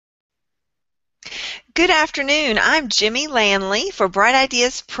Good afternoon. I'm Jimmie Lanley for Bright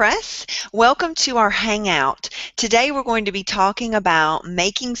Ideas Press. Welcome to our Hangout. Today we're going to be talking about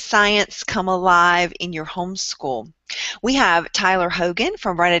making science come alive in your homeschool. We have Tyler Hogan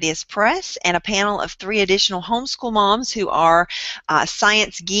from Bright Ideas Press and a panel of 3 additional homeschool moms who are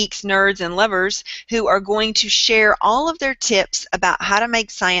science geeks, nerds, and lovers who are going to share all of their tips about how to make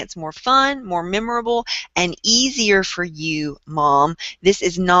science more fun, more memorable, and easier for you, Mom. This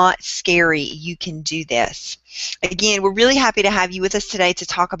is not scary. You can do this. Again, we're really happy to have you with us today to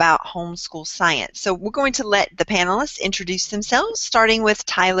talk about homeschool science. So we're going to let the panelists introduce themselves, starting with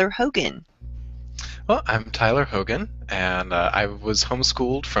Tyler Hogan. Well, I'm Tyler Hogan, and I was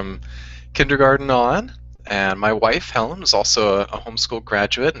homeschooled from kindergarten on. And my wife, Helen, is also a homeschool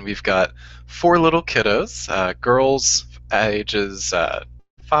graduate, and we've got 4 little kiddos, girls ages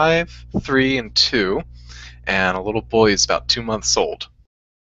 5, 3, and 2, and a little boy is about 2 months old.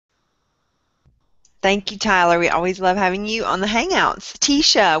 Thank you, Tyler. We always love having you on the Hangouts.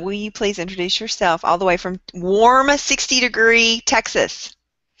 Ticia, will you please introduce yourself all the way from warm 60-degree Texas?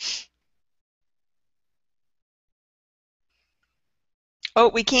 Oh,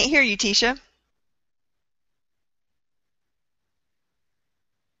 we can't hear you, Ticia.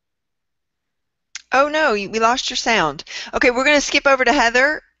 Oh no, we lost your sound. Okay, we're going to skip over to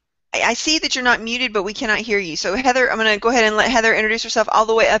Heather. I see that you're not muted, but we cannot hear you. So Heather, I'm going to go ahead and let Heather introduce herself all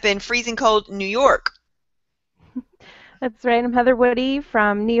the way up in freezing cold New York. That's right. I'm Heather Woodie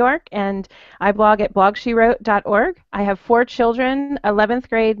from New York, and I blog at blogshewrote.org. I have 4 children, 11th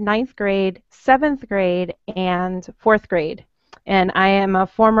grade, 9th grade, 7th grade, and 4th grade. And I am a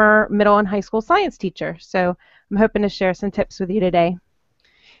former middle and high school science teacher, so I'm hoping to share some tips with you today.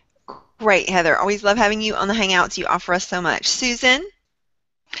 Great, Heather. Always love having you on the Hangouts. You offer us so much. Susan?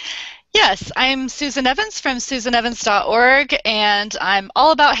 Yes, I'm Susan Evans from susanevans.org, and I'm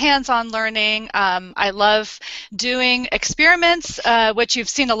all about hands-on learning. I love doing experiments, which you've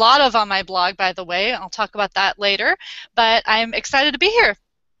seen a lot of on my blog, by the way. I'll talk about that later, but I'm excited to be here.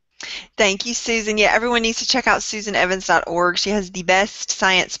 Thank you, Susan. Yeah, everyone needs to check out susanevans.org. She has the best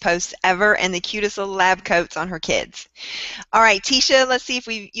science posts ever and the cutest little lab coats on her kids. All right, Ticia, let's see if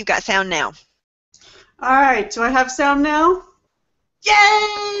you got sound now. All right, do I have sound now?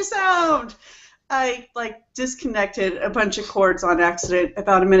 Yay, sound! I disconnected a bunch of cords on accident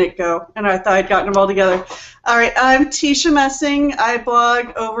about a minute ago, and I thought I'd gotten them all together. All right, I'm Ticia Messing. I blog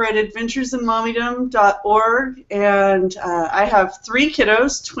over at adventuresinmommydom.org, and I have 3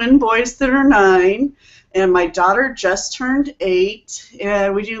 kiddos, twin boys that are 9, and my daughter just turned 8,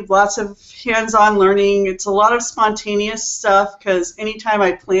 and we do lots of hands-on learning. It's a lot of spontaneous stuff because anytime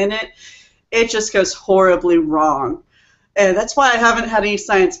I plan it, it just goes horribly wrong. And that's why I haven't had any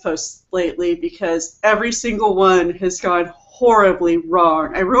science posts lately, because every single one has gone horribly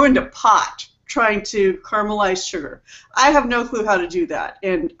wrong. I ruined a pot trying to caramelize sugar. I have no clue how to do that,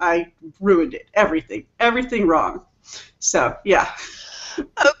 and I ruined it. Everything wrong. So, yeah.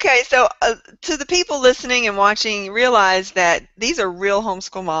 Okay, so to the people listening and watching, realize that these are real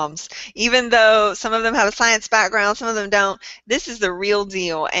homeschool moms. Even though some of them have a science background, some of them don't, this is the real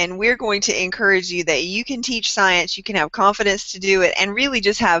deal, and we're going to encourage you that you can teach science, you can have confidence to do it, and really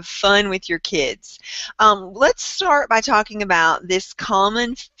just have fun with your kids. Let's start by talking about this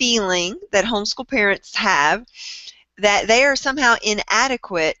common feeling that homeschool parents have that they are somehow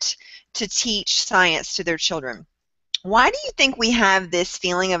inadequate to teach science to their children. Why do you think we have this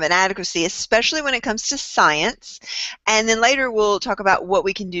feeling of inadequacy, especially when it comes to science? And then later we'll talk about what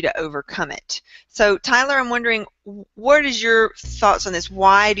we can do to overcome it. So Tyler, I'm wondering, what is your thoughts on this?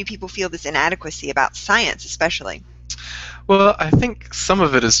 Why do people feel this inadequacy about science especially? Well, I think some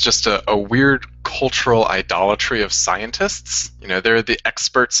of it is just a weird cultural idolatry of scientists. You know, they're the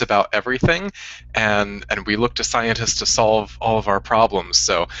experts about everything, and we look to scientists to solve all of our problems.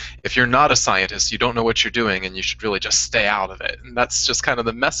 So if you're not a scientist, you don't know what you're doing, and you should really just stay out of it. And that's just kind of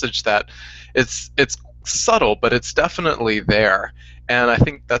the message that it's subtle, but it's definitely there. And I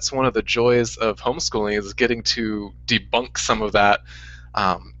think that's one of the joys of homeschooling, is getting to debunk some of that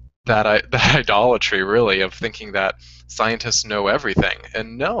that idolatry, really, of thinking that scientists know everything.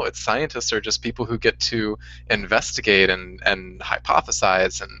 And no, it's scientists are just people who get to investigate and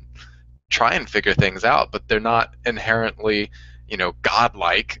hypothesize and try and figure things out, but they're not inherently, you know,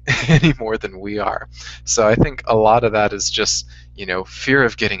 godlike any more than we are. So I think a lot of that is just, you know, fear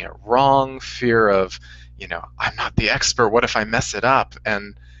of getting it wrong, fear of, you know, I'm not the expert, what if I mess it up?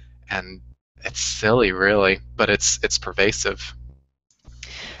 And it's silly, really, but it's pervasive.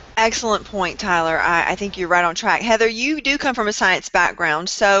 Excellent point, Tyler. I think you're right on track. Heather, you do come from a science background,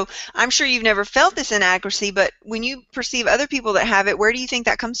 so I'm sure you've never felt this inaccuracy, but when you perceive other people that have it, where do you think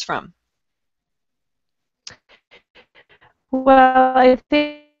that comes from? Well, I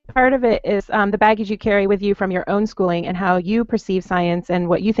think part of it is the baggage you carry with you from your own schooling and how you perceive science and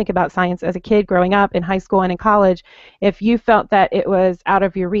what you think about science as a kid growing up in high school and in college. If you felt that it was out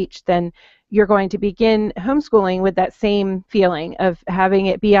of your reach, then you're going to begin homeschooling with that same feeling of having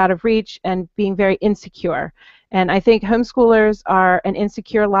it be out of reach and being very insecure. And I think homeschoolers are an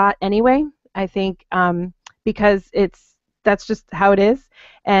insecure lot anyway. I think because that's just how it is.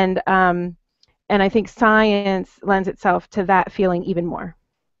 And and I think science lends itself to that feeling even more.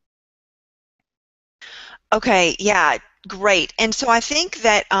 Okay, yeah, great. And so I think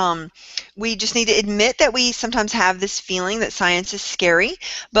that we just need to admit that we sometimes have this feeling that science is scary,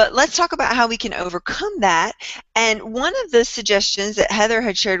 but let's talk about how we can overcome that. And one of the suggestions that Heather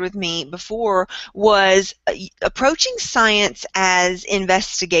had shared with me before was approaching science as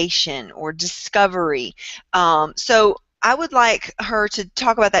investigation or discovery. So I would like her to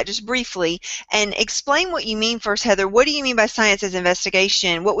talk about that just briefly and explain what you mean first, Heather. What do you mean by science as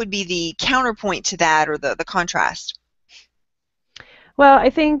investigation? What would be the counterpoint to that or the contrast? Well,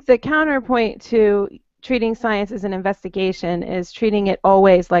 I think the counterpoint to treating science as an investigation is treating it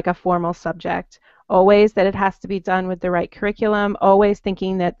always like a formal subject, always that it has to be done with the right curriculum, always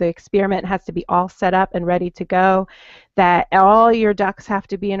thinking that the experiment has to be all set up and ready to go, that all your ducks have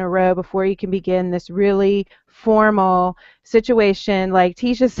to be in a row before you can begin this really formal situation, like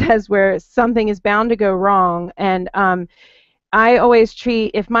Ticia says, where something is bound to go wrong. And I always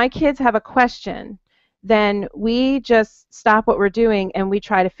treat, if my kids have a question, then we just stop what we're doing and we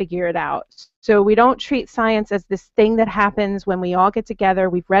try to figure it out. So we don't treat science as this thing that happens when we all get together,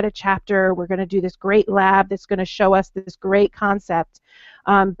 we've read a chapter, we're going to do this great lab that's going to show us this great concept.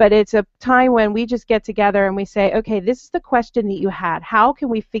 But it's a time when we just get together and we say, okay, this is the question that you had. How can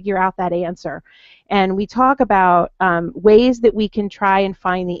we figure out that answer? And we talk about ways that we can try and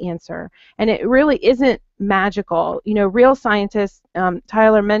find the answer. And it really isn't magical. You know, real scientists,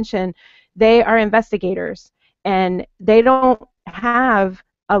 Tyler mentioned, they are investigators, and they don't have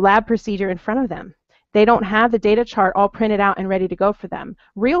a lab procedure in front of them. They don't have the data chart all printed out and ready to go for them.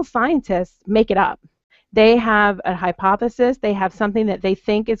 Real scientists make it up. They have a hypothesis, they have something that they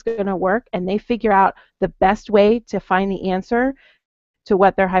think is going to work, and they figure out the best way to find the answer to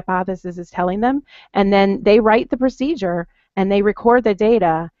what their hypothesis is telling them, and then they write the procedure and they record the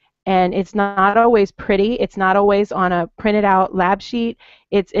data. And it's not always pretty, it's not always on a printed out lab sheet,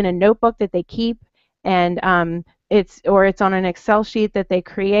 it's in a notebook that they keep, and it's on an Excel sheet that they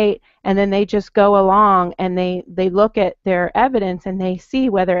create, and then they just go along and they look at their evidence and they see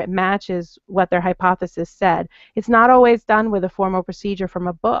whether it matches what their hypothesis said. It's not always done with a formal procedure from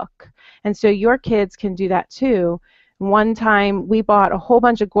a book. And so your kids can do that too. One time we bought a whole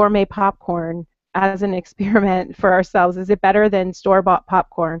bunch of gourmet popcorn as an experiment for ourselves. Is it better than store-bought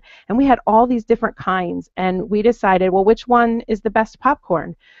popcorn? And we had all these different kinds, and we decided, well, which one is the best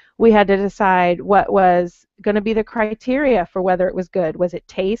popcorn? We had to decide what was going to be the criteria for whether it was good. Was it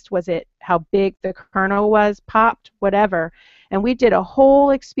taste? Was it how big the kernel was, popped, whatever? And we did a whole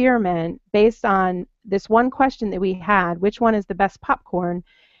experiment based on this one question that we had, which one is the best popcorn?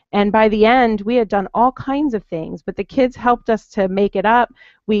 And by the end, we had done all kinds of things, but the kids helped us to make it up.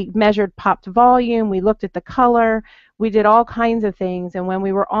 We measured popped volume, we looked at the color, we did all kinds of things. And when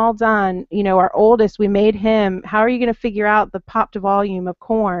we were all done, you know, our oldest, we made him, how are you going to figure out the popped volume of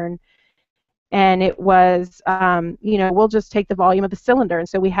corn? And it was, you know, we'll just take the volume of the cylinder. And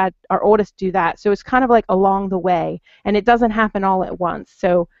so we had our oldest do that. So it's kind of like along the way, and it doesn't happen all at once.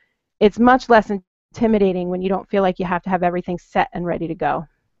 So it's much less intimidating when you don't feel like you have to have everything set and ready to go.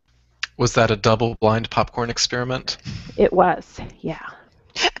 Was that a double-blind popcorn experiment? It was, yeah.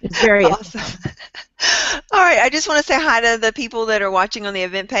 It's very awesome. All right, I just want to say hi to the people that are watching on the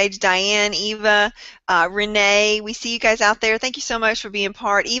event page. Diane, Eva, Renee, we see you guys out there. Thank you so much for being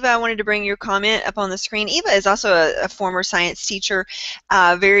part. Eva, I wanted to bring your comment up on the screen. Eva is also a former science teacher,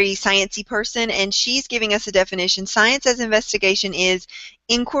 very sciencey person, and she's giving us a definition. Science as investigation is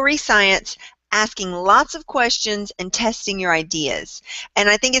inquiry science, asking lots of questions and testing your ideas. And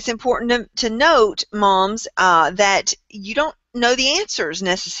I think it's important to note, moms, that you don't know the answers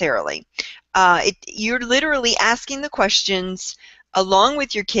necessarily. You're literally asking the questions along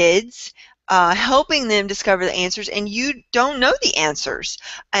with your kids, helping them discover the answers, and you don't know the answers.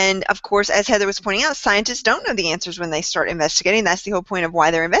 And of course, as Heather was pointing out, scientists don't know the answers when they start investigating. That's the whole point of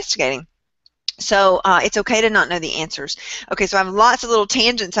why they're investigating. So it's okay to not know the answers. Okay, so I have lots of little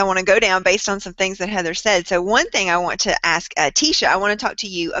tangents I want to go down based on some things that Heather said. So one thing I want to ask Ticia, I want to talk to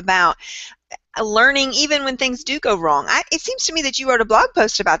you about learning even when things do go wrong. It seems to me that you wrote a blog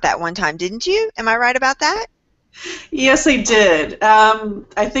post about that one time, didn't you? Am I right about that? Yes, I did.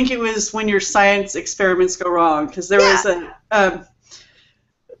 I think it was when your science experiments go wrong, because there Yeah. was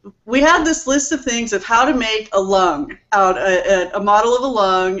we had this list of things of how to make a lung a model of a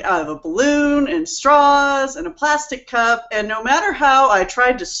lung out of a balloon and straws and a plastic cup, and no matter how I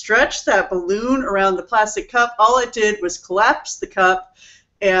tried to stretch that balloon around the plastic cup, all it did was collapse the cup,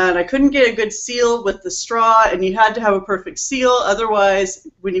 and I couldn't get a good seal with the straw, and you had to have a perfect seal, otherwise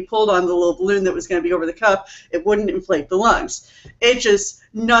when you pulled on the little balloon that was going to be over the cup, it wouldn't inflate the lungs. It just,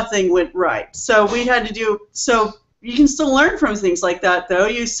 nothing went right. So we had to do, so you can still learn from things like that, though.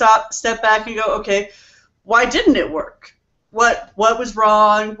 You step back and go, okay, why didn't it work? What was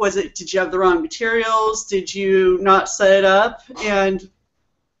wrong? Did you have the wrong materials? Did you not set it up? And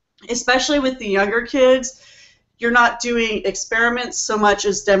especially with the younger kids, you're not doing experiments so much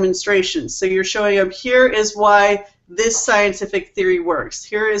as demonstrations. So you're showing them, here is why this scientific theory works.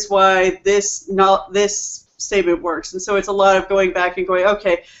 Here is why this statement works. And so it's a lot of going back and going,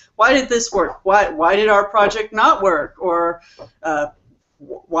 okay, why did this work? Why did our project not work? Or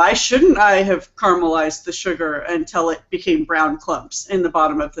why shouldn't I have caramelized the sugar until it became brown clumps in the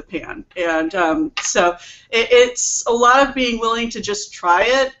bottom of the pan? And so it's a lot of being willing to just try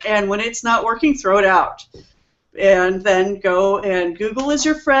it, and when it's not working, throw it out. And then go, and Google is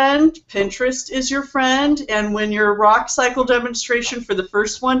your friend, Pinterest is your friend, and when your rock cycle demonstration for the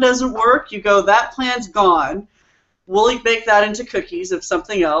first one doesn't work, you go, that plan's gone. We'll make that into cookies of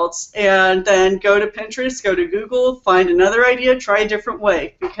something else, and then go to Pinterest, go to Google, find another idea, try a different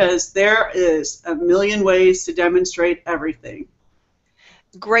way, because there is a million ways to demonstrate everything.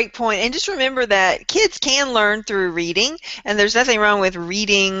 Great point. And just remember that kids can learn through reading, and there's nothing wrong with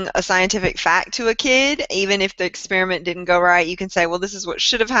reading a scientific fact to a kid. Even if the experiment didn't go right, you can say, well, this is what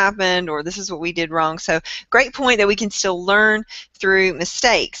should have happened, or this is what we did wrong. So great point that we can still learn through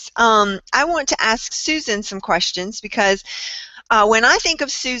mistakes. I want to ask Susan some questions, because when I think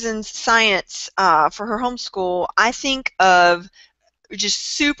of Susan's science for her homeschool, I think of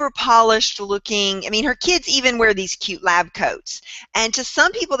just super polished looking. I mean, her kids even wear these cute lab coats. And to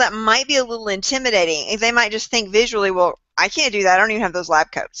some people that might be a little intimidating. They might just think visually, well, I can't do that. I don't even have those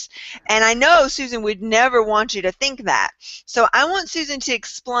lab coats. And I know Susan would never want you to think that. So I want Susan to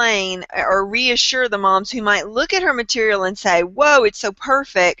explain or reassure the moms who might look at her material and say, whoa, it's so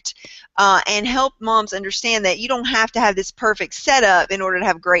perfect, and help moms understand that you don't have to have this perfect setup in order to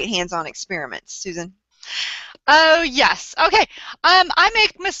have great hands-on experiments. Susan? Oh, yes. Okay. I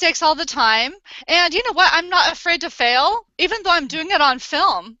make mistakes all the time. And you know what? I'm not afraid to fail, even though I'm doing it on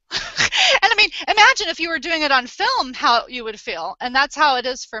film. And I mean, imagine if you were doing it on film, how you would feel. And that's how it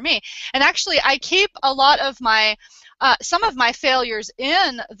is for me. And actually, I keep a lot of my some of my failures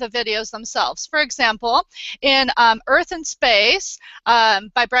in the videos themselves. For example, in Earth and Space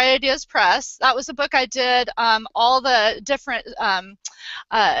by Bright Ideas Press, that was a book I did all the different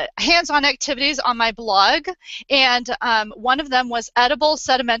hands-on activities on my blog, and one of them was edible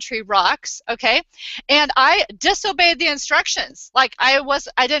sedimentary rocks, okay? And I disobeyed the instructions. Like I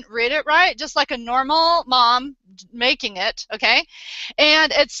didn't read it right, just like a normal mom making it, okay?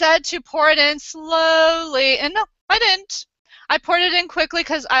 And it said to pour it in slowly, and no, I didn't. I poured it in quickly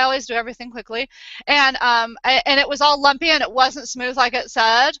because I always do everything quickly, and it was all lumpy and it wasn't smooth like it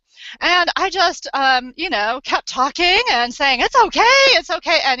said, and I just you know, kept talking and saying it's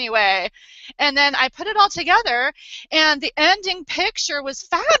okay anyway, and then I put it all together, and the ending picture was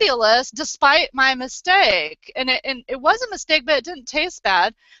fabulous despite my mistake, and it was a mistake, but it didn't taste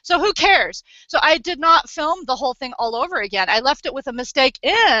bad, so who cares? So I did not film the whole thing all over again. I left it with a mistake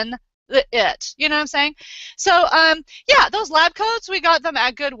in it, you know what I'm saying? So yeah, those lab coats, we got them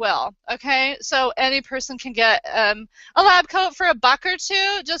at Goodwill, okay? So any person can get a lab coat for $1 or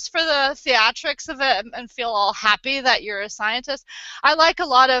 $2 just for the theatrics of it and feel all happy that you're a scientist. I like a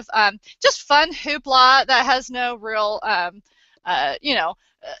lot of just fun hoopla that has no real you know,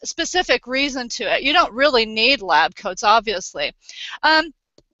 specific reason to it. You don't really need lab coats, obviously.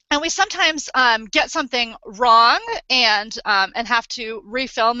 And we sometimes get something wrong and have to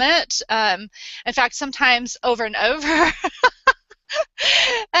refilm it. In fact, sometimes over and over.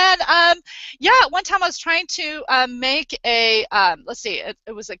 And yeah, one time I was trying to make a, let's see,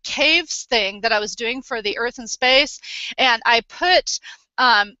 it was a caves thing that I was doing for the Earth and Space, and I put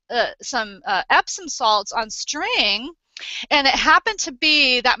some Epsom salts on string, and it happened to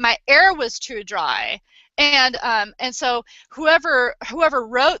be that my air was too dry. And so whoever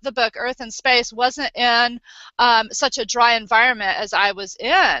wrote the book Earth and Space wasn't in such a dry environment as I was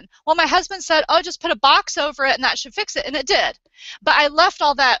in. Well, my husband said, oh, just put a box over it and that should fix it, and it did. But I left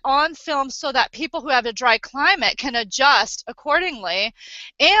all that on film so that people who have a dry climate can adjust accordingly.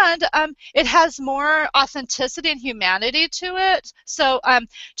 And it has more authenticity and humanity to it. So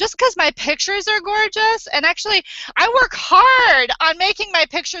just because my pictures are gorgeous, and actually I work hard on making my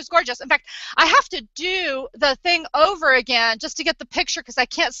pictures gorgeous. In fact, I have to do the thing over again just to get the picture because I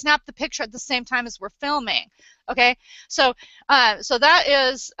can't snap the picture at the same time as we're filming. Okay, so so that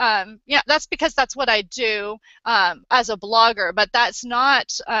is yeah, that's because that's what I do as a blogger, but that's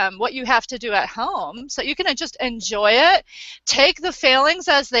not what you have to do at home. So you can just enjoy it, take the failings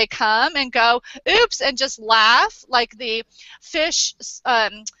as they come, and go, oops, and just laugh like the fish.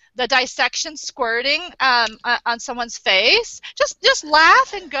 The dissection squirting on someone's face. Just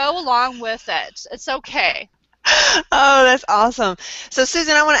laugh and go along with it. It's okay. Oh, that's awesome. So,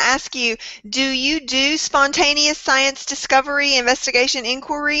 Susan, I want to ask you, do you do spontaneous science discovery, investigation,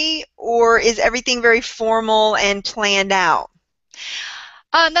 inquiry, or is everything very formal and planned out?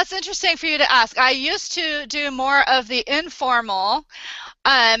 That's interesting for you to ask. I used to do more of the informal.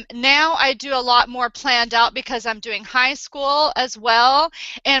 Now I do a lot more planned out because I'm doing high school as well,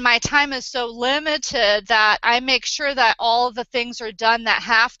 and my time is so limited that I make sure that all of the things are done that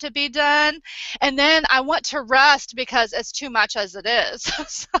have to be done, and then I want to rest because it's too much as it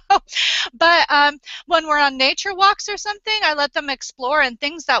is. But when we're on nature walks or something, I let them explore, and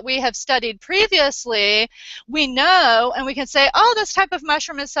things that we have studied previously, we know, and we can say, oh, this type of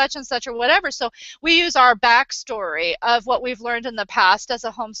mushroom is such and such or whatever. So we use our backstory of what we've learned in the past as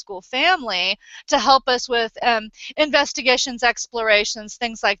a homeschool family to help us with investigations, explorations,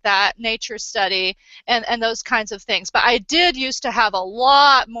 things like that, nature study, and those kinds of things. But I did used to have a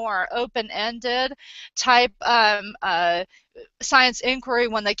lot more open-ended type science inquiry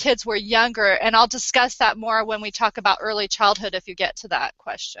when the kids were younger, and I'll discuss that more when we talk about early childhood if you get to that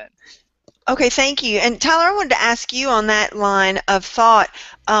question. Okay, thank you. And Tyler, I wanted to ask you on that line of thought.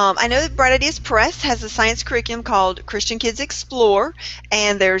 I know that Bright Ideas Press has a science curriculum called Christian Kids Explore,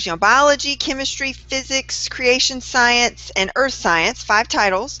 and there's biology, chemistry, physics, creation science, and earth science, 5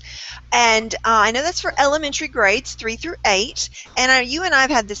 titles. And I know that's for elementary grades 3 through 8. And you and I have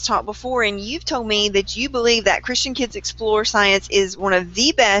had this talk before, and you've told me that you believe that Christian Kids Explore Science is one of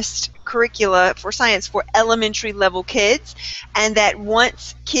the best curricula for science for elementary level kids, and that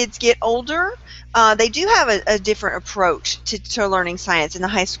once kids get older, they do have a different approach to learning science in the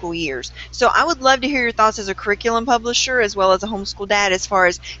high school years. So I would love to hear your thoughts as a curriculum publisher as well as a homeschool dad as far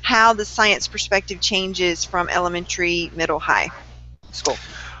as how the science perspective changes from elementary, middle, high school.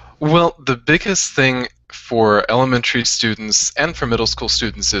 Well, the biggest thing for elementary students and for middle school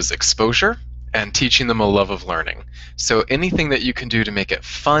students is exposure and teaching them a love of learning. So anything that you can do to make it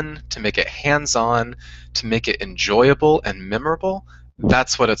fun, to make it hands-on, to make it enjoyable and memorable,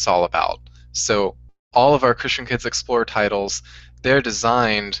 that's what it's all about. So all of our Christian Kids Explore titles, they're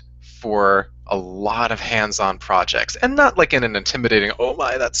designed for a lot of hands-on projects, and not like in an intimidating, oh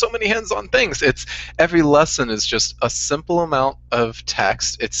my, that's so many hands-on things. It's every lesson is just a simple amount of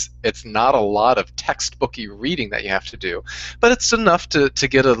text. It's not a lot of textbooky reading that you have to do, but it's enough to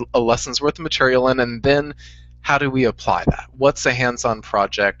get a lesson's worth of material in, and then how do we apply that? What's a hands-on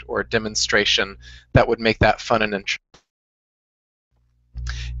project or a demonstration that would make that fun and interesting?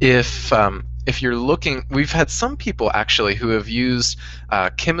 If you're looking, we've had some people actually who have used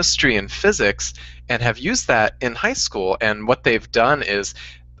chemistry and physics and have used that in high school, and what they've done is,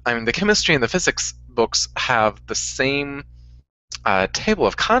 I mean, the chemistry and the physics books have the same table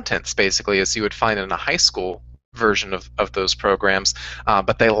of contents basically as you would find in a high school version of those programs,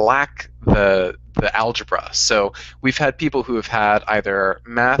 but they lack the algebra. So we've had people who have had either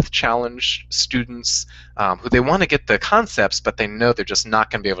math challenge students who they want to get the concepts, but they know they're just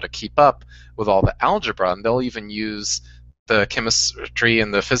not going to be able to keep up with all the algebra, and they'll even use the chemistry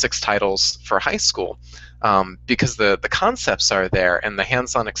and the physics titles for high school because the concepts are there and the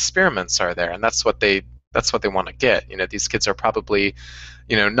hands-on experiments are there, and that's what they want to get. These kids are probably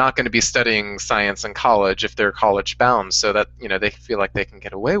not going to be studying science in college if they're college bound, so that they feel like they can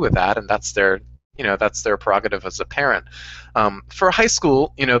get away with that, and that's their prerogative as a parent. For high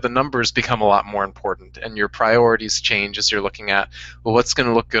school, the numbers become a lot more important, and your priorities change as you're looking at, well, what's going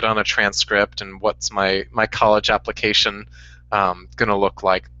to look good on a transcript, and what's my college application going to look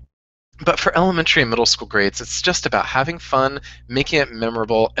like. But for elementary and middle school grades, it's just about having fun, making it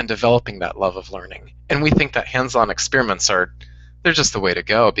memorable, and developing that love of learning. And we think that hands-on experiments they're just the way to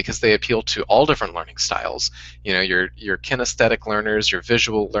go because they appeal to all different learning styles. Your kinesthetic learners, your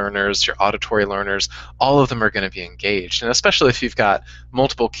visual learners, your auditory learners, all of them are going to be engaged. And especially if you've got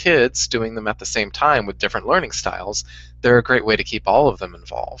multiple kids doing them at the same time with different learning styles, they're a great way to keep all of them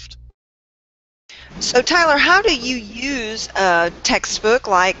involved. So Tyler, how do you use a textbook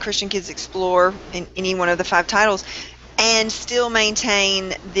like Christian Kids Explore in any one of the 5 titles and still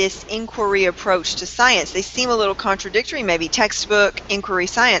maintain this inquiry approach to science? They seem a little contradictory, maybe textbook, inquiry,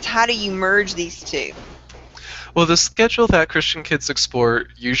 science. How do you merge these two? Well, the schedule that Christian Kids Explore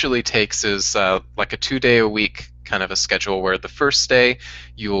usually takes is like a 2-day-a-week kind of a schedule where the first day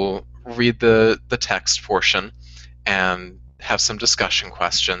you'll read the text portion and have some discussion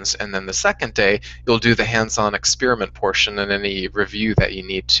questions, and then the second day you'll do the hands-on experiment portion and any review that you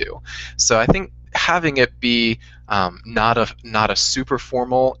need to. So I think having it be not a super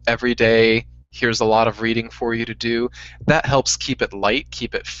formal everyday, here's a lot of reading for you to do, that helps keep it light,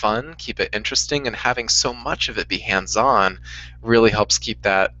 keep it fun, keep it interesting, and having so much of it be hands-on really helps keep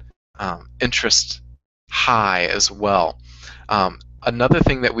that interest high as well. Another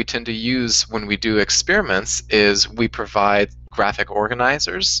thing that we tend to use when we do experiments is we provide graphic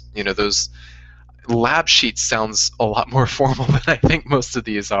organizers. You know, those lab sheets sounds a lot more formal than I think most of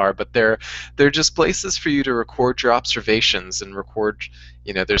these are, but they're just places for you to record your observations and record,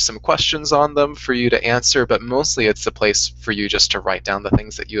 you know, there's some questions on them for you to answer, but mostly it's a place for you just to write down the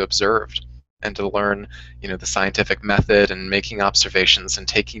things that you observed and to learn, you know, the scientific method and making observations and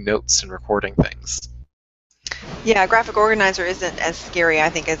taking notes and recording things. Yeah, a graphic organizer isn't as scary, I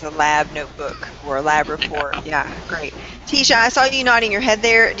think, as a lab notebook or a lab report. Yeah, great. Ticia, I saw you nodding your head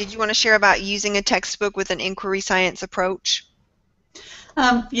there. Did you want to share about using a textbook with an inquiry science approach?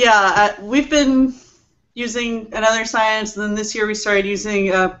 We've been using Another Science, and then this year we started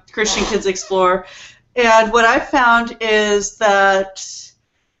using Christian Kids Explore. And what I've found is that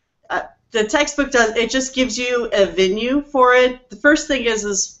the textbook just gives you a venue for it. The first thing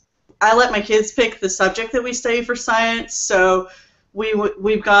is I let my kids pick the subject that we study for science. So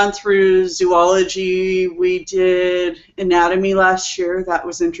we've gone through zoology. We did anatomy last year. That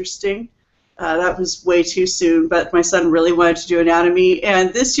was interesting. That was way too soon, but my son really wanted to do anatomy.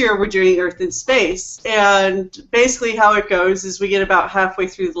 And this year we're doing Earth and Space. And basically how it goes is we get about halfway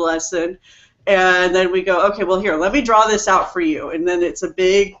through the lesson, and then we go, okay, well, here, let me draw this out for you. And then it's a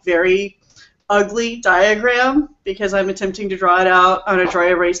big, very ugly diagram because I'm attempting to draw it out on a dry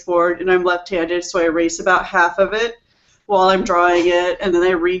erase board, and I'm left-handed, so I erase about half of it while I'm drawing it, and then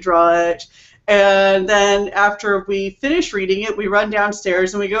I redraw it. And then after we finish reading it, we run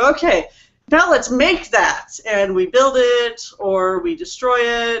downstairs and we go, okay, now let's make that. And we build it, or we destroy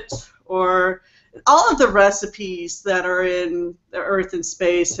it, or all of the recipes that are in the Earth and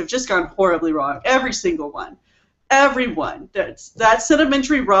Space have just gone horribly wrong. Every single one. Everyone. That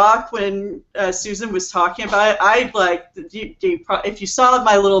sedimentary rock, when Susan was talking about it, if you saw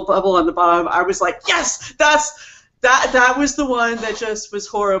my little bubble on the bottom, I was like, yes, that was the one that just was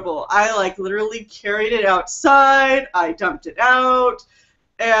horrible. I literally carried it outside, I dumped it out,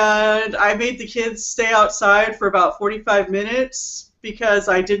 and I made the kids stay outside for about 45 minutes because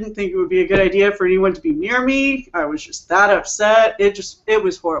I didn't think it would be a good idea for anyone to be near me. I was just that upset. It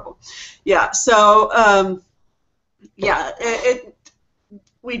was horrible. Yeah, so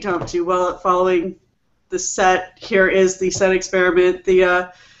we don't do well at following the set. Here is the set experiment.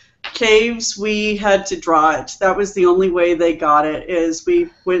 The caves, we had to draw it. That was the only way they got it, is we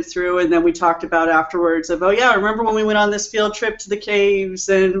went through and then we talked about afterwards of, oh yeah, remember when we went on this field trip to the caves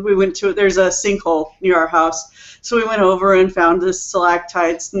and we went to, there's a sinkhole near our house. So we went over and found the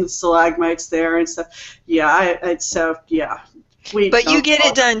stalactites and the stalagmites there and stuff. Yeah, But you get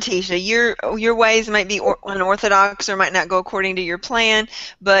it done, Ticia. Your ways might be unorthodox or might not go according to your plan,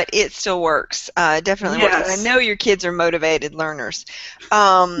 but it still works. Definitely works. And I know your kids are motivated learners.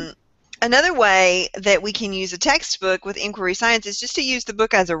 Another way that we can use a textbook with inquiry science is just to use the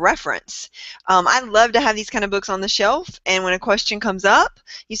book as a reference. I love to have these kind of books on the shelf, and when a question comes up,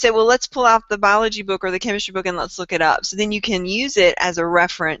 you say, well, let's pull out the biology book or the chemistry book and let's look it up. So then you can use it as a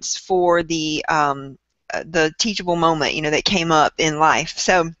reference for the teachable moment, that came up in life.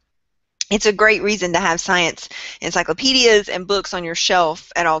 So it's a great reason to have science encyclopedias and books on your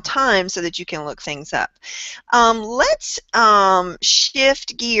shelf at all times so that you can look things up. Let's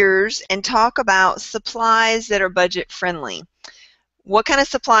shift gears and talk about supplies that are budget friendly. What kind of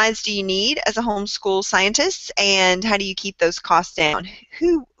supplies do you need as a homeschool scientist, and how do you keep those costs down?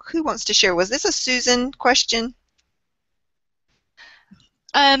 Who wants to share? Was this a Susan question?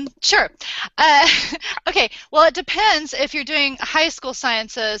 Sure. Okay, well, it depends if you're doing high school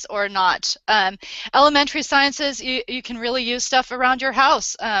sciences or not. Elementary sciences, you can really use stuff around your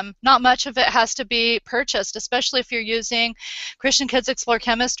house. Not much of it has to be purchased, especially if you're using Christian Kids Explore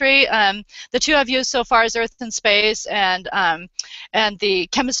Chemistry. The two I've used so far is Earth and Space and the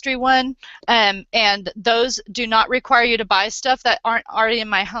chemistry one, and those do not require you to buy stuff that aren't already in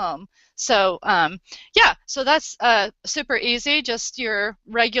my home. So yeah, so that's super easy. Just your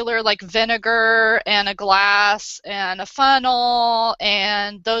regular like vinegar and a glass and a funnel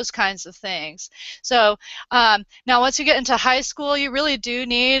and those kinds of things. So now once you get into high school, you really do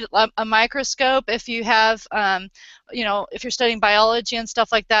need a microscope if you have, you know, if you're studying biology and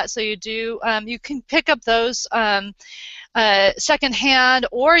stuff like that. So you do, you can pick up those secondhand,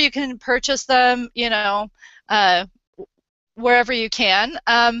 or you can purchase them, you know, wherever you can.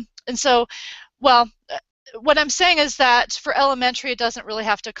 And so, well, what I'm saying is that for elementary, it doesn't really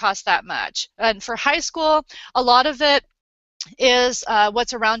have to cost that much. And for high school, a lot of it is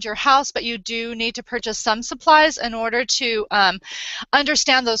what's around your house, but you do need to purchase some supplies in order to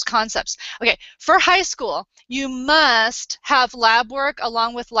understand those concepts. Okay, for high school, you must have lab work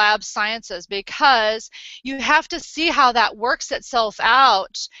along with lab sciences, because you have to see how that works itself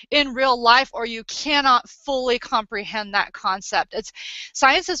out in real life, or you cannot fully comprehend that concept.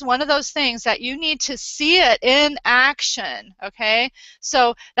 Science is one of those things that you need to see it in action, okay?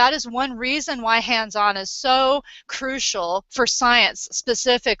 So that is one reason why hands-on is so crucial for science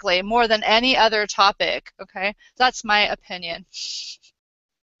specifically, more than any other topic, okay? That's my opinion.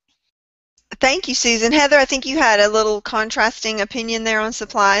 Thank you, Susan. Heather, I think you had a little contrasting opinion there on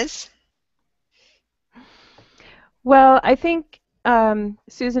supplies. Well, I think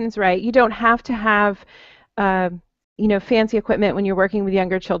Susan's right. You don't have to have you know, fancy equipment when you're working with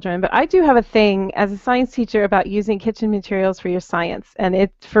younger children, but I do have a thing as a science teacher about using kitchen materials for your science, and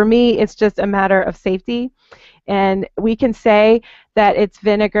for me it's just a matter of safety. And we can say that it's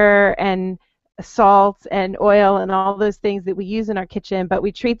vinegar and salt and oil and all those things that we use in our kitchen, but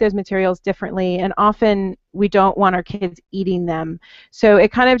we treat those materials differently, and often we don't want our kids eating them. So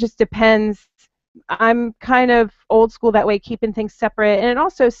it kind of just depends. I'm kind of old school that way, keeping things separate, and it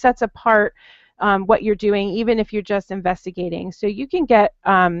also sets apart what you're doing, even if you're just investigating. So you can get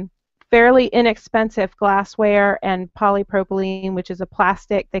fairly inexpensive glassware and polypropylene, which is a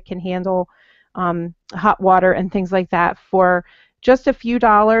plastic that can handle hot water and things like that, for just a few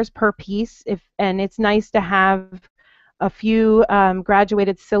dollars per piece. And it's nice to have a few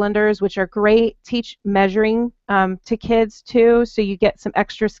graduated cylinders, which are great. Teach measuring to kids too, so you get some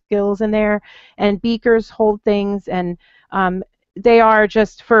extra skills in there. And beakers hold things, and they are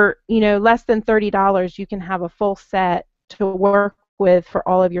just for, you know, less than $30. You can have a full set to work with for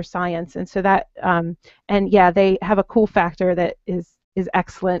all of your science. And so that, and yeah, they have a cool factor that is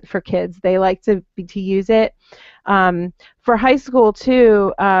excellent for kids. They like to use it. For high school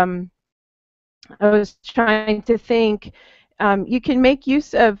too, I was trying to think, you can make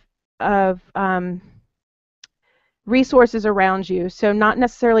use of resources around you. So not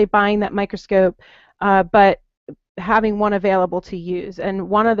necessarily buying that microscope, but having one available to use. And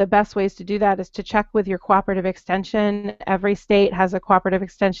one of the best ways to do that is to check with your cooperative extension. Every state has a cooperative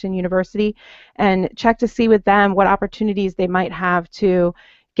extension university, and check to see with them what opportunities they might have to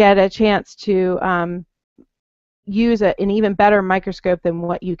get a chance to use an even better microscope than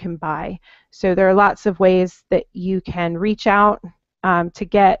what you can buy. So there are lots of ways that you can reach out to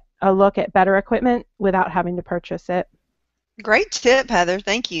get a look at better equipment without having to purchase it. Great tip, Heather.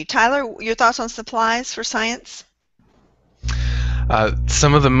 Thank you. Tyler, your thoughts on supplies for science?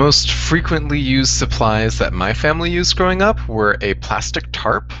 Some of the most frequently used supplies that my family used growing up were a plastic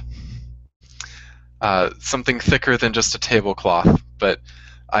tarp, something thicker than just a tablecloth, but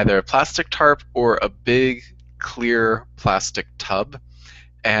either a plastic tarp or a big clear plastic tub.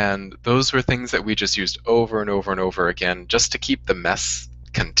 And those were things that we just used over and over and over again just to keep the mess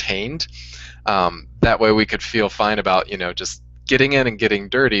contained. That way we could feel fine about, you know, just getting in and getting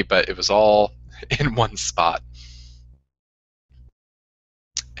dirty, but it was all in one spot.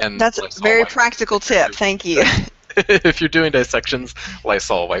 And that's a very practical tip. Thank you. If you're doing dissections,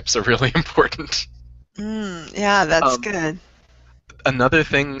 Lysol wipes are really important. Yeah, that's good. Another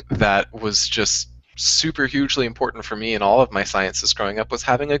thing that was just super hugely important for me in all of my sciences growing up was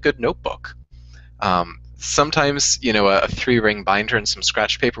having a good notebook. Sometimes, you know, a 3-ring binder and some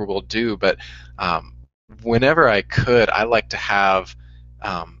scratch paper will do, but whenever I could, I like to have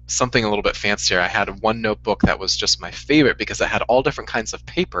something a little bit fancier. I had one notebook that was just my favorite because it had all different kinds of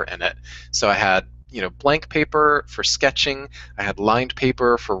paper in it. So I had, you know, blank paper for sketching, I had lined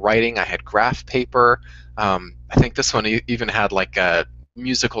paper for writing, I had graph paper. I think this one even had like a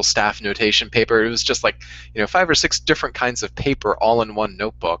musical staff notation paper. It was just like, you know, 5 or 6 different kinds of paper all in one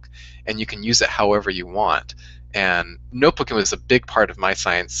notebook, and you can use it however you want. And notebooking was a big part of my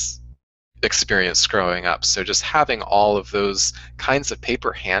science experience growing up, so just having all of those kinds of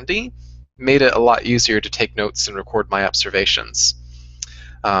paper handy made it a lot easier to take notes and record my observations.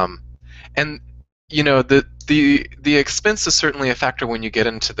 And You know, the expense is certainly a factor when you get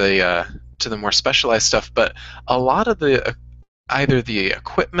into the more specialized stuff, but a lot of the either the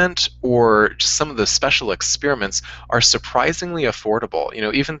equipment or just some of the special experiments are surprisingly affordable. You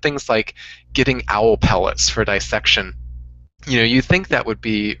know, even things like getting owl pellets for dissection. You know, you think that would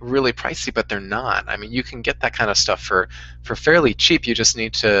be really pricey, but they're not. I mean, you can get that kind of stuff for fairly cheap. You just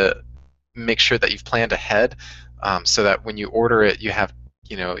need to make sure that you've planned ahead, so that when you order it, you have,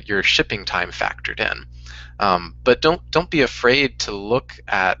 you know, your shipping time factored in. But don't be afraid to look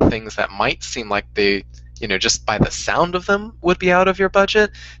at things that might seem like they, you know, just by the sound of them would be out of your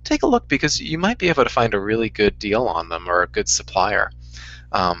budget. Take a look, because you might be able to find a really good deal on them or a good supplier.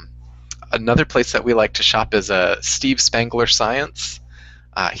 Um, Another place that we like to shop is Steve Spangler Science.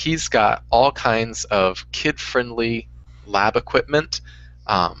 He's got all kinds of kid-friendly lab equipment,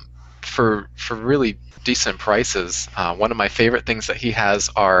 for really decent prices. One of my favorite things that he has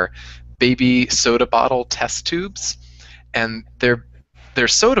are baby soda bottle test tubes, and they're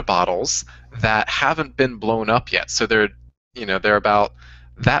soda bottles that haven't been blown up yet. So they're about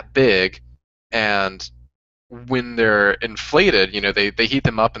that big, and when they're inflated, you know, they heat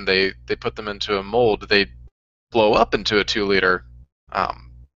them up and they put them into a mold. They blow up into a 2-liter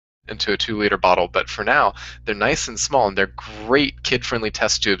bottle. But for now, they're nice and small, and they're great kid-friendly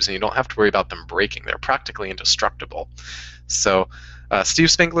test tubes, and you don't have to worry about them breaking. They're practically indestructible. So Steve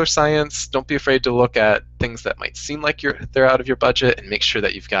Spangler Science, don't be afraid to look at things that might seem like they're out of your budget, and make sure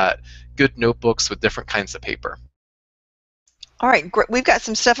that you've got good notebooks with different kinds of paper. All right, we've got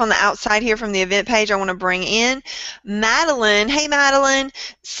some stuff on the outside here from the event page I want to bring in. Madeline, hey Madeline,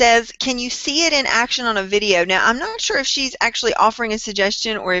 says, can you see it in action on a video? Now, I'm not sure if she's actually offering a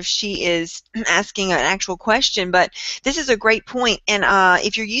suggestion or if she is asking an actual question, but this is a great point. And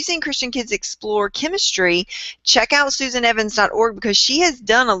if you're using Christian Kids Explore Chemistry, check out susanevans.org, because she has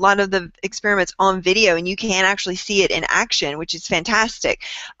done a lot of the experiments on video, and you can actually see it in action, which is fantastic.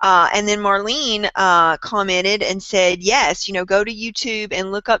 And then Marlene commented and said, yes, you know, go to YouTube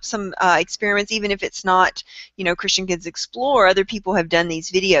and look up some experiments, even if it's not, you know, Christian Kids Explore. Other people have done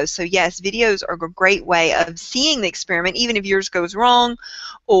these videos. So yes, videos are a great way of seeing the experiment, even if yours goes wrong,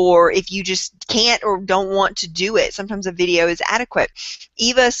 or if you just can't or don't want to do it. Sometimes a video is adequate.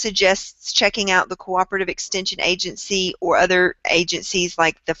 Eva suggests checking out the Cooperative Extension Agency or other agencies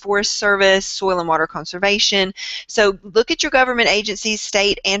like the Forest Service, Soil and Water Conservation. So look at your government agencies,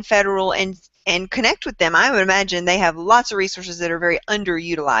 state and federal, and connect with them. I would imagine they have lots of resources that are very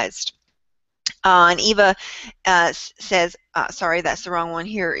underutilized. And Eva says, sorry, that's the wrong one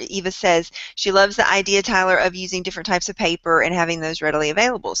here. Eva says she loves the idea, Tyler, of using different types of paper and having those readily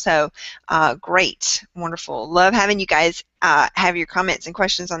available. So great, wonderful. Love having you guys have your comments and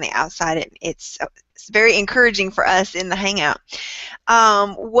questions on the outside. It's very encouraging for us in the Hangout.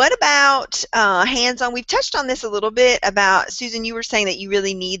 What about hands-on? We've touched on this a little bit about, Susan, you were saying that you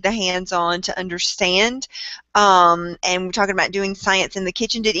really need the hands-on to understand, and we're talking about doing science in the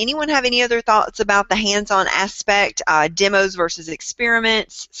kitchen. Did anyone have any other thoughts about the hands-on aspect, demos versus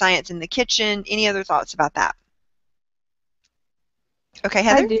experiments, science in the kitchen? Any other thoughts about that? Okay,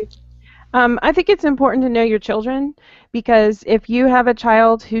 Heather? I do. I think it's important to know your children, because if you have a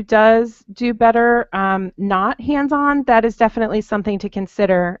child who does do better not hands-on, that is definitely something to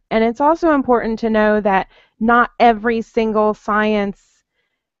consider. And it's also important to know that not every single science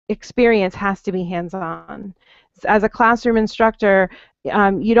experience has to be hands-on. As a classroom instructor,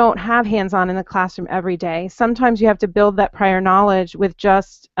 you don't have hands-on in the classroom every day. Sometimes you have to build that prior knowledge with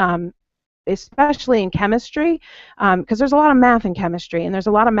just especially in chemistry, because there's a lot of math in chemistry, and there's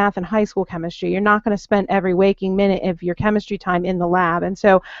a lot of math in high school chemistry. You're not going to spend every waking minute of your chemistry time in the lab. And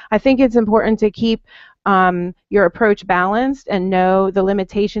so I think it's important to keep your approach balanced and know the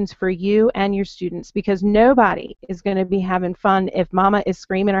limitations for you and your students, because nobody is going to be having fun if mama is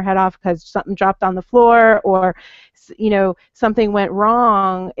screaming her head off because something dropped on the floor, or, you know, something went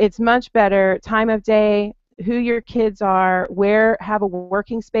wrong. It's much better time of day, who your kids are, have a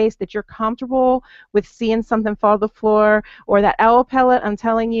working space that you're comfortable with seeing something fall to the floor, or that owl pellet. I'm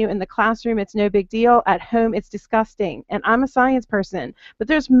telling you, in the classroom it's no big deal. At home it's disgusting. And I'm a science person, but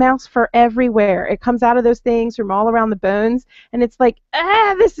there's mouse fur everywhere. It comes out of those things from all around the bones, and it's like,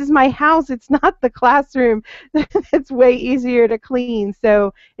 this is my house. It's not the classroom. It's way easier to clean.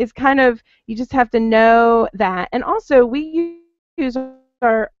 So it's kind of, you just have to know that. And also, we use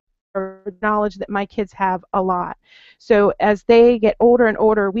our knowledge that my kids have a lot. So as they get older and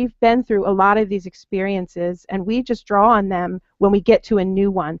older, we've been through a lot of these experiences, and we just draw on them when we get to a new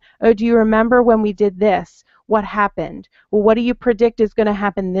one. Oh, do you remember when we did this? What happened? Well, what do you predict is going to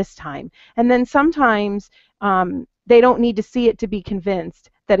happen this time? And then sometimes they don't need to see it to be convinced.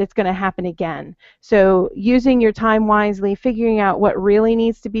 that it's going to happen again. So using your time wisely, figuring out what really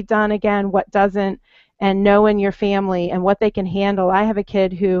needs to be done again, what doesn't, and knowing your family and what they can handle. I have a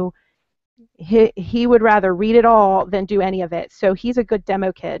kid who he would rather read it all than do any of it. So he's a good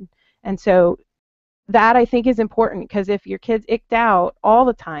demo kid. And so that I think is important, because if your kid's icked out all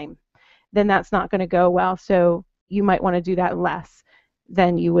the time, then that's not going to go well. So you might want to do that less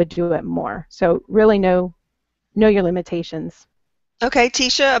than you would do it more. So really know your limitations. Okay,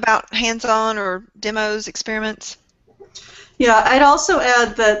 Ticia, about hands-on or demos, experiments? Yeah, I'd also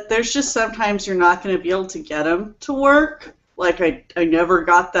add that there's just sometimes you're not going to be able to get them to work. Like I never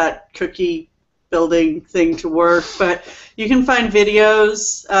got that cookie building thing to work, but you can find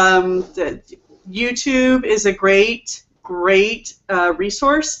videos. YouTube is a great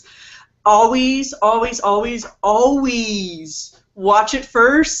resource. Always watch it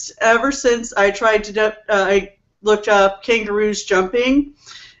first. Ever since I tried to, I looked up kangaroos jumping,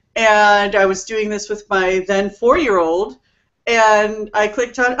 and I was doing this with my then 4-year-old, and I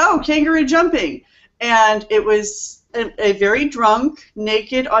clicked on, kangaroo jumping, and it was a very drunk,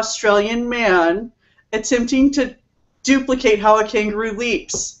 naked Australian man attempting to duplicate how a kangaroo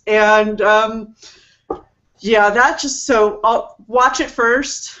leaps. And that just, so I'll watch it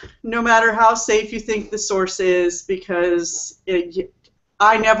first, no matter how safe you think the source is, because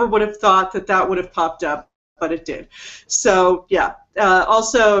I never would have thought that would have popped up, but it did. So yeah,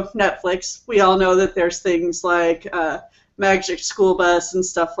 also Netflix. We all know that there's things like Magic School Bus and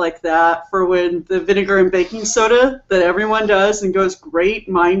stuff like that for when the vinegar and baking soda that everyone does and goes great,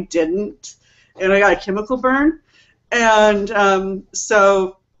 mine didn't, and I got a chemical burn. And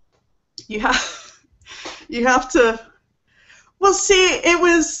so you have to, well, see,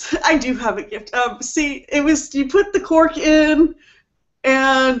 I do have a gift. You put the cork in,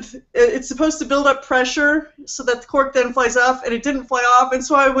 and it's supposed to build up pressure so that the cork then flies off, and it didn't fly off, and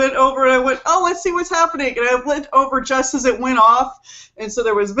so I went over and I went, let's see what's happening, and I went over just as it went off, and so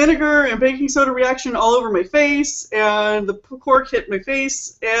there was vinegar and baking soda reaction all over my face, and the cork hit my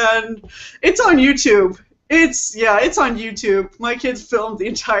face, and it's on YouTube. It's on YouTube. My kids filmed the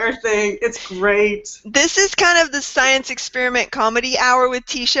entire thing. It's great. This is kind of the science experiment comedy hour with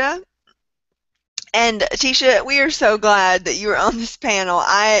Ticia. And Ticia, we are so glad that you were on this panel.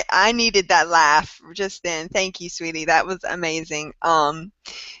 I needed that laugh just then. Thank you, sweetie. That was amazing.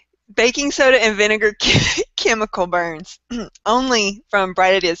 Baking soda and vinegar chemical burns. Only from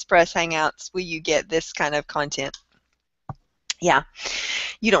Bright Ideas Press Hangouts will you get this kind of content. Yeah,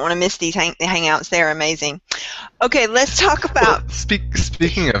 you don't want to miss these hangouts. They're amazing. Okay, let's talk about...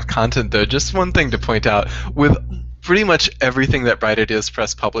 Speaking of content, though, just one thing to point out. With pretty much everything that Bright Ideas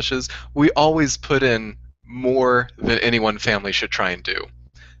Press publishes, we always put in more than any one family should try and do.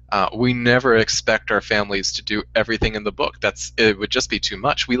 We never expect our families to do everything in the book. It would just be too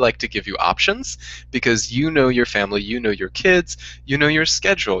much. We like to give you options because you know your family, you know your kids, you know your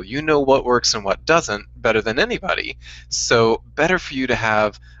schedule, you know what works and what doesn't better than anybody. So better for you to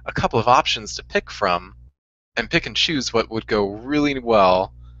have a couple of options to pick from and pick and choose what would go really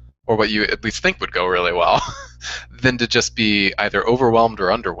well, or what you at least think would go really well, than to just be either overwhelmed or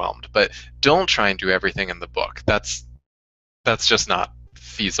underwhelmed. But don't try and do everything in the book. That's just not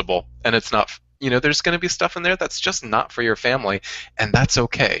feasible, and it's not, there's going to be stuff in there that's just not for your family, and that's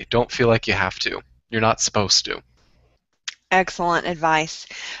okay. Don't feel like you have to. You're not supposed to. Excellent advice.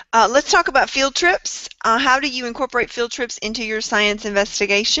 Let's talk about field trips. How do you incorporate field trips into your science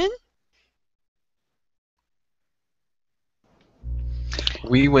investigation?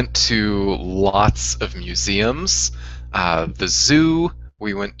 We went to lots of museums, the zoo.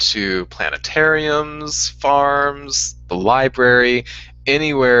 We went to planetariums, farms, the library,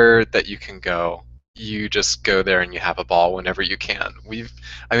 anywhere that you can go. You just go there and you have a ball whenever you can.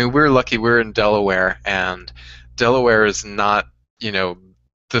 We're lucky. We're in Delaware, and Delaware is not,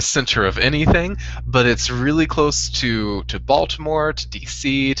 the center of anything, but it's really close to Baltimore, to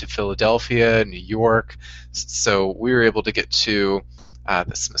DC, to Philadelphia, New York. So we were able to get to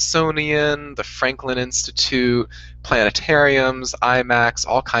the Smithsonian, the Franklin Institute, planetariums, IMAX,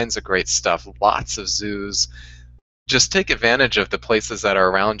 all kinds of great stuff, lots of zoos. Just take advantage of the places that are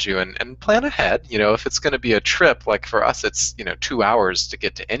around you and plan ahead. If it's going to be a trip, like for us, it's 2 hours to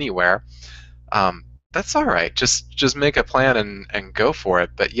get to anywhere. That's all right. Just make a plan and go for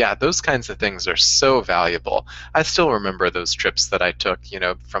it. But yeah, those kinds of things are so valuable. I still remember those trips that I took,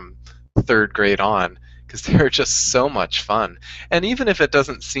 from 3rd grade on, because they're just so much fun. And even if it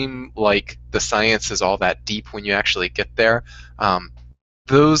doesn't seem like the science is all that deep when you actually get there,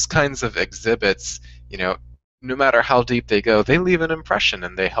 those kinds of exhibits, no matter how deep they go, they leave an impression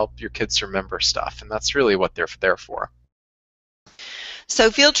and they help your kids remember stuff. And that's really what they're there for. So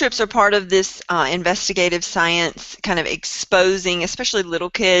field trips are part of this investigative science, kind of exposing, especially little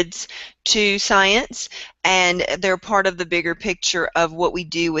kids, to science, and they're part of the bigger picture of what we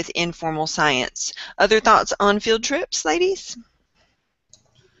do with informal science. Other thoughts on field trips, ladies?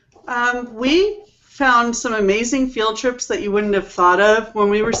 We found some amazing field trips that you wouldn't have thought of. When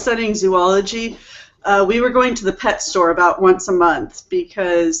we were studying zoology, we were going to the pet store about once a month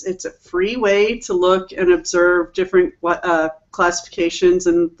because it's a free way to look and observe different classifications.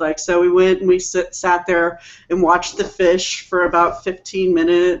 And so we went and we sat there and watched the fish for about 15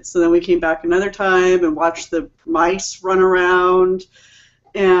 minutes, and then we came back another time and watched the mice run around.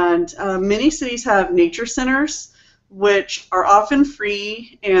 And many cities have nature centers, which are often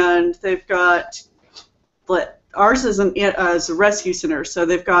free, and they've got, ours is a rescue center, so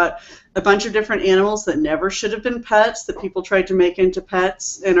they've got a bunch of different animals that never should have been pets that people tried to make into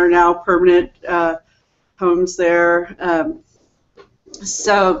pets and are now permanent homes there.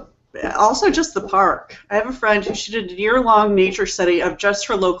 So also just the park. I have a friend who she did a year-long nature study of just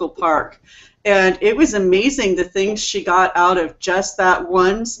her local park. And it was amazing the things she got out of just that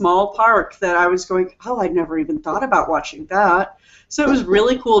one small park that I was going, oh, I'd never even thought about watching that. So it was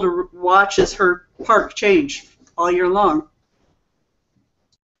really cool to watch as her park changed all year long.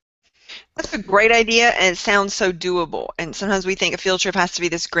 That's a great idea, and it sounds so doable. And sometimes we think a field trip has to be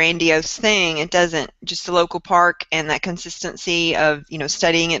this grandiose thing. It doesn't. Just a local park and that consistency of,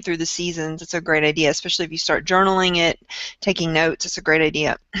 studying it through the seasons. It's a great idea, especially if you start journaling it, taking notes. It's a great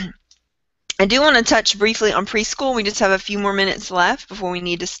idea. I do want to touch briefly on preschool. We just have a few more minutes left before we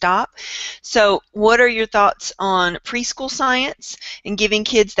need to stop. So what are your thoughts on preschool science and giving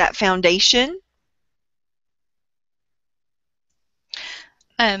kids that foundation?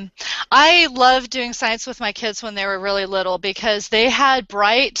 I loved doing science with my kids when they were really little because they had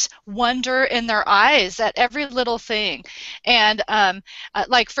bright wonder in their eyes at every little thing. And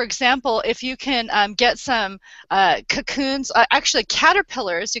like, for example, if you can get some cocoons, actually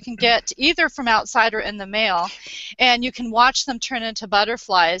caterpillars, you can get either from outside or in the mail, and you can watch them turn into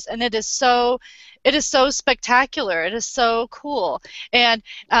butterflies, and it is so spectacular. It is so cool. And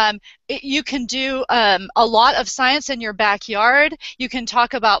you can do a lot of science in your backyard. You can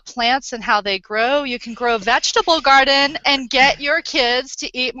talk about plants and how they grow. You can grow a vegetable garden and get your kids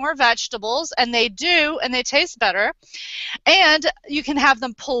to eat more vegetables, and they do, and they taste better. And you can have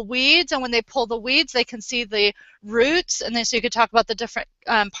them pull weeds, and when they pull the weeds, they can see the roots, and then so you could talk about the different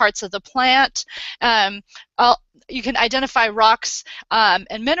parts of the plant. You can identify rocks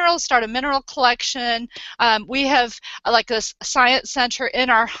and minerals, start a mineral collection. We have like this science center in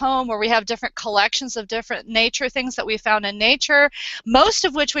our home where we have different collections of different nature things that we found in nature, most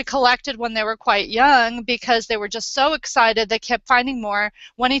of which we collected when they were quite young because they were just so excited. They kept finding more,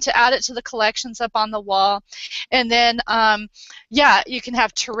 wanting to add it to the collections up on the wall. And then, yeah, you can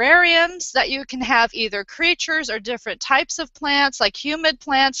have terrariums that you can have either creatures or different types of plants, like humid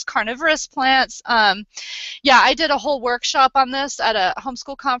plants, carnivorous plants. Yeah, I did a whole workshop on this at a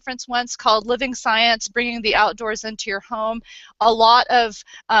homeschool conference once called Living Science, Bringing the Outdoors into Your Home. A lot of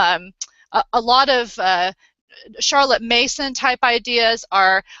Charlotte Mason type ideas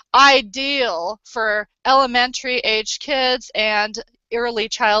are ideal for elementary age kids and early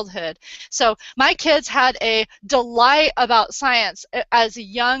childhood. So my kids had a delight about science as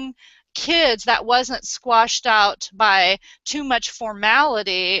young kids that wasn't squashed out by too much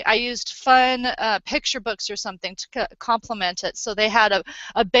formality. I used fun picture books or something to complement it, so they had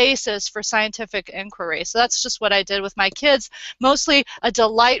a basis for scientific inquiry. So that's just what I did with my kids, mostly a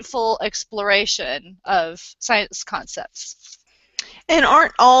delightful exploration of science concepts. And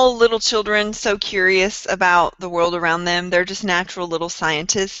aren't all little children so curious about the world around them? They're just natural little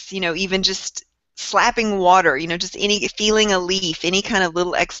scientists, even just slapping water, just feeling a leaf, any kind of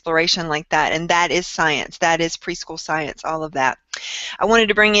little exploration like that. And that is science. That is preschool science, all of that. I wanted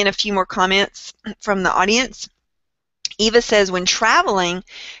to bring in a few more comments from the audience. Eva says, when traveling,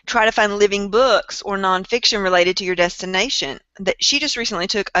 try to find living books or nonfiction related to your destination. She just recently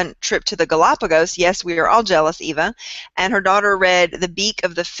took a trip to the Galapagos. Yes, we are all jealous, Eva. And her daughter read The Beak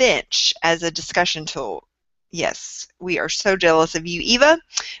of the Finch as a discussion tool. Yes, we are so jealous of you, Eva,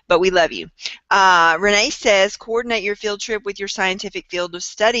 but we love you. Renee says, coordinate your field trip with your scientific field of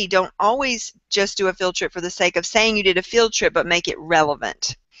study. Don't always just do a field trip for the sake of saying you did a field trip, but make it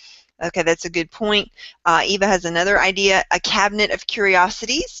relevant. Okay, that's a good point. Eva has another idea, a cabinet of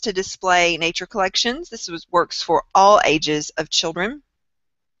curiosities to display nature collections. This works for all ages of children.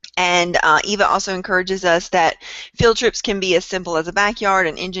 And Eva also encourages us that field trips can be as simple as a backyard,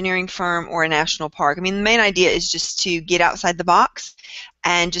 an engineering firm, or a national park. I mean, the main idea is just to get outside the box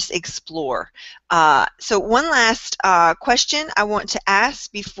and just explore. So one last question I want to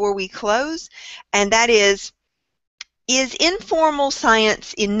ask before we close, and that is informal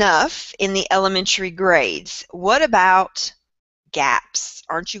science enough in the elementary grades? What about gaps?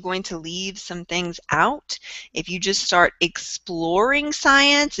 Aren't you going to leave some things out if you just start exploring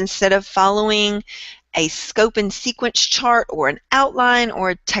science instead of following a scope and sequence chart or an outline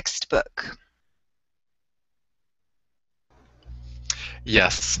or a textbook?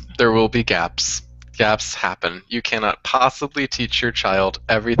 Yes, there will be gaps. Gaps happen. You cannot possibly teach your child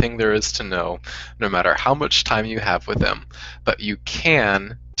everything there is to know, no matter how much time you have with them, but you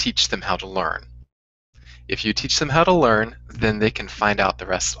can teach them how to learn. If you teach them how to learn, then they can find out the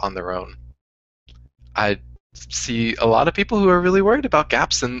rest on their own. I see a lot of people who are really worried about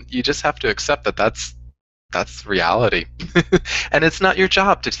gaps, and you just have to accept that that's reality. And it's not your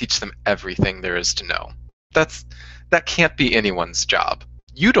job to teach them everything there is to know. That can't be anyone's job.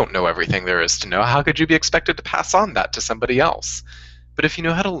 You don't know everything there is to know. How could you be expected to pass on that to somebody else? But if you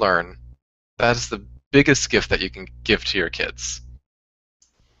know how to learn, that is the biggest gift that you can give to your kids.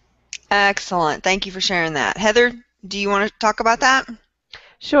 Excellent. Thank you for sharing that. Heather, do you want to talk about that?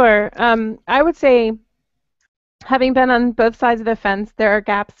 Sure. I would say, having been on both sides of the fence, there are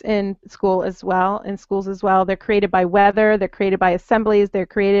gaps in schools as well. They're created by weather, they're created by assemblies, they're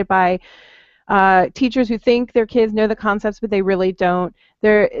created by teachers who think their kids know the concepts, but they really don't.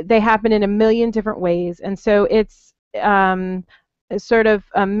 They happen in a million different ways, and so it's sort of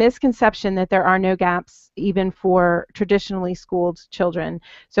a misconception that there are no gaps even for traditionally schooled children.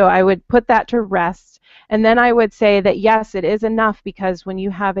 So I would put that to rest. And then I would say that yes, it is enough, because when you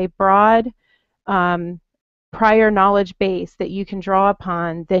have a broad prior knowledge base that you can draw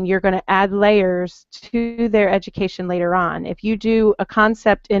upon, then you're going to add layers to their education later on. If you do a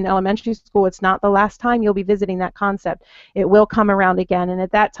concept in elementary school, it's not the last time you'll be visiting that concept. It will come around again, and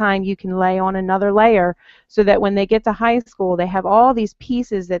at that time you can lay on another layer so that when they get to high school, they have all these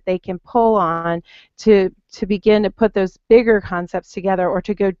pieces that they can pull on to begin to put those bigger concepts together or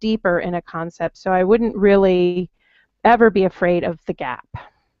to go deeper in a concept. So I wouldn't really ever be afraid of the gap.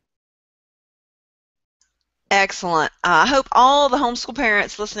 Excellent. I hope all the homeschool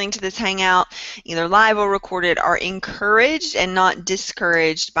parents listening to this hangout, either live or recorded, are encouraged and not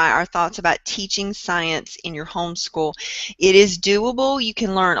discouraged by our thoughts about teaching science in your homeschool. It is doable. You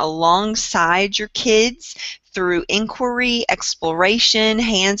can learn alongside your kids through inquiry, exploration,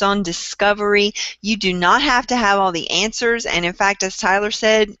 hands-on discovery. You do not have to have all the answers, and in fact, as Tyler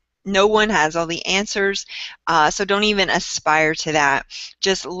said, no one has all the answers, so don't even aspire to that.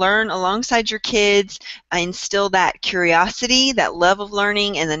 Just learn alongside your kids, instill that curiosity, that love of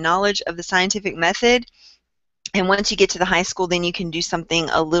learning, and the knowledge of the scientific method. And once you get to the high school, then you can do something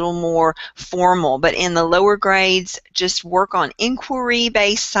a little more formal. But in the lower grades, just work on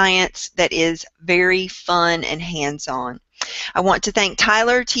inquiry-based science that is very fun and hands-on. I want to thank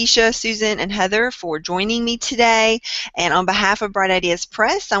Tyler, Ticia, Susan, and Heather for joining me today. And on behalf of Bright Ideas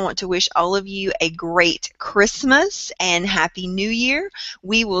Press, I want to wish all of you a great Christmas and Happy New Year.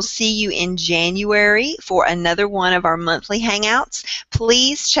 We will see you in January for another one of our monthly hangouts.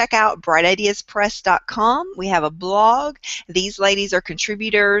 Please check out brightideaspress.com. We have a blog. These ladies are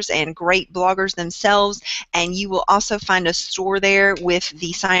contributors and great bloggers themselves, and you will also find a store there with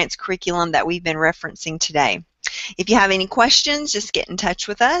the science curriculum that we've been referencing today. If you have any questions, just get in touch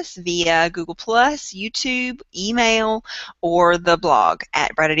with us via Google+, YouTube, email, or the blog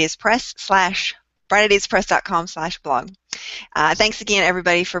at brightideaspress.com/blog. Thanks again,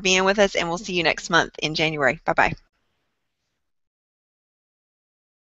 everybody, for being with us, and we'll see you next month in January. Bye-bye.